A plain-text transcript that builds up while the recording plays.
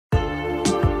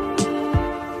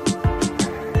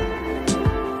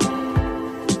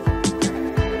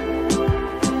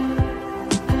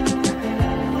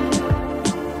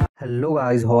Hello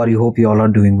guys, how are you? Hope you all are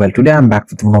doing well. Today I'm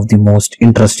back with one of the most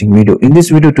interesting video. In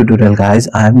this video tutorial guys,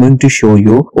 I am going to show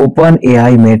you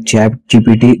OpenAI made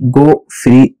ChatGPT go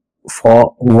free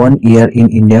for 1 year in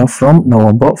India from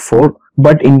November 4.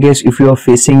 But in case if you are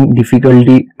facing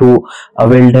difficulty to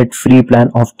avail that free plan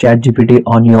of ChatGPT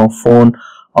on your phone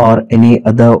or any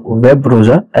other web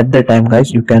browser, at that time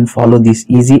guys you can follow this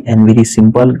easy and very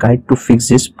simple guide to fix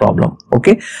this problem.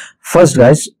 Okay, first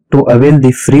guys, to avail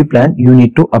the free plan you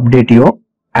need to update your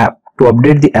app. To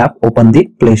update the app, open the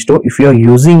Play Store. If you are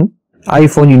using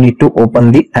iPhone, you need to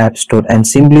open the App Store and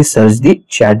simply search the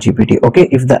ChatGPT. Okay,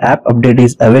 if the app update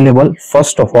is available,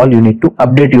 first of all you need to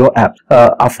update your app.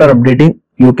 After updating,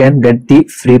 you can get the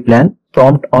free plan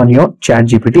prompt on your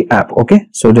ChatGPT app. Okay,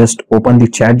 so just open the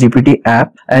ChatGPT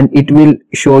app and it will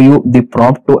show you the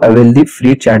prompt to avail the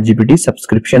free ChatGPT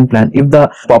subscription plan. If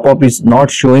the pop-up is not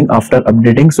showing after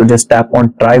updating, so just tap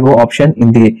on try go option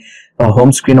in the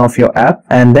home screen of your app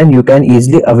and then you can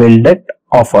easily avail that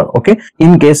offer. Okay,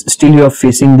 in case still you are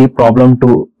facing the problem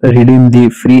to redeem the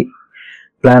free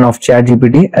plan of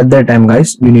ChatGPT, at that time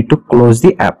guys you need to close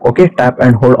the app. Okay, tap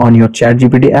and hold on your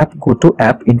ChatGPT app, go to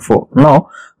app info. Now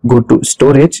go to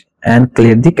storage and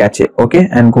clear the cache. Okay,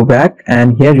 and go back,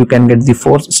 and here you can get the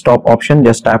force stop option.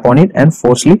 Just tap on it and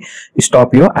forcefully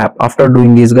stop your app. After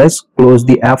doing this guys, close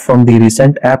the app from the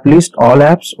recent app list, all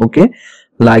apps. Okay,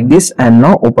 like this, and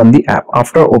now open the app.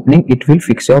 After opening, it will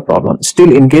fix your problem.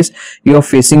 Still in case you are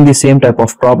facing the same type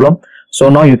of problem, so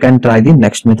now you can try the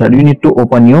next method. You need to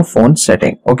open your phone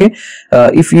setting. Okay,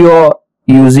 if you are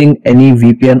using any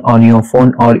VPN on your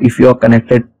phone, or if you are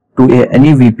connected to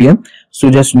any VPN, so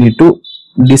just need to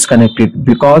disconnect it,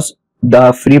 because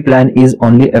the free plan is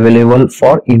only available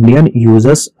for Indian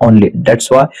users only. That's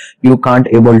why you can't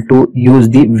able to use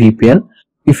the VPN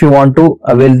if you want to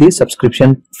avail the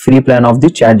subscription free plan of the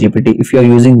ChatGPT. If you are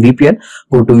using VPN,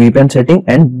 go to VPN setting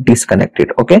and disconnect it.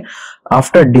 Okay,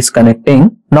 after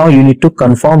disconnecting, now you need to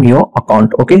confirm your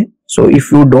account. Okay, so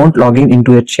if you don't log in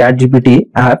into a ChatGPT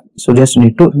app, so just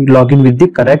need to log in with the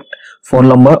correct phone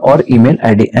number or email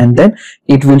ID, and then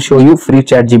it will show you free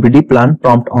ChatGPT plan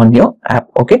prompt on your app.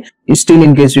 Okay, still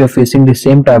in case you are facing the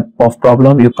same type of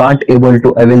problem, you can't able to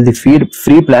avail the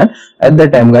free plan, at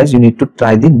that time guys you need to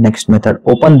try the next method.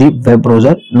 Open the web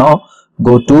browser. Now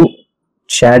go to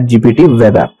ChatGPT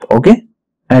web app. Okay,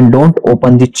 and don't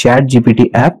open the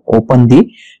ChatGPT app, open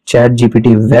the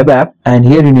ChatGPT web app, and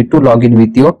here you need to log in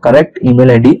with your correct email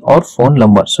ID or phone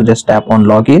number. So just tap on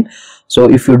login. So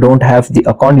if you don't have the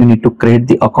account, you need to create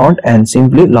the account and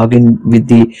simply log in with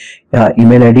the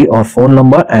email ID or phone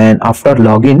number, and after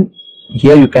login,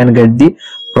 here you can get the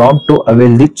prompt to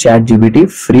avail the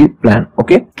ChatGPT free plan.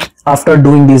 Okay, after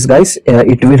doing this guys,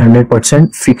 it will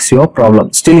 100% fix your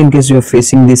problem. Still in case you are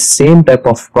facing this same type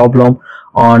of problem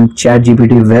on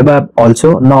ChatGPT web app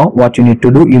also, now what you need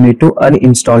to do, you need to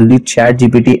uninstall the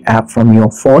ChatGPT app from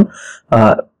your phone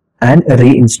and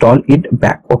reinstall it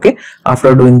back. Okay,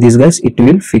 after doing this guys, it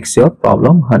will fix your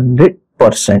problem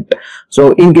 100%.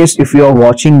 So in case if you are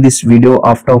watching this video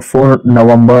after 4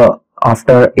 November,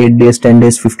 after 8 days, 10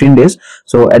 days, 15 days,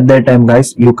 so at that time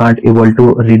guys you can't able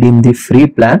to redeem the free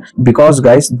plan, because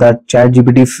guys the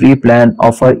ChatGPT free plan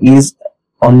offer is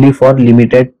only for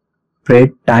limited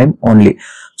period time only.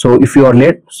 So if you are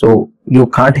late, so you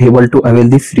can't able to avail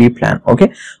the free plan.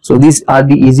 Okay, so these are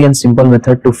the easy and simple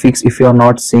method to fix if you are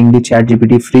not seeing the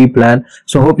ChatGPT free plan.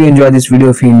 So hope you enjoy this video.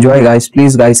 If you enjoy guys,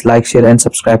 please guys like, share and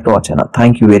subscribe to our channel.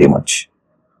 Thank you very much.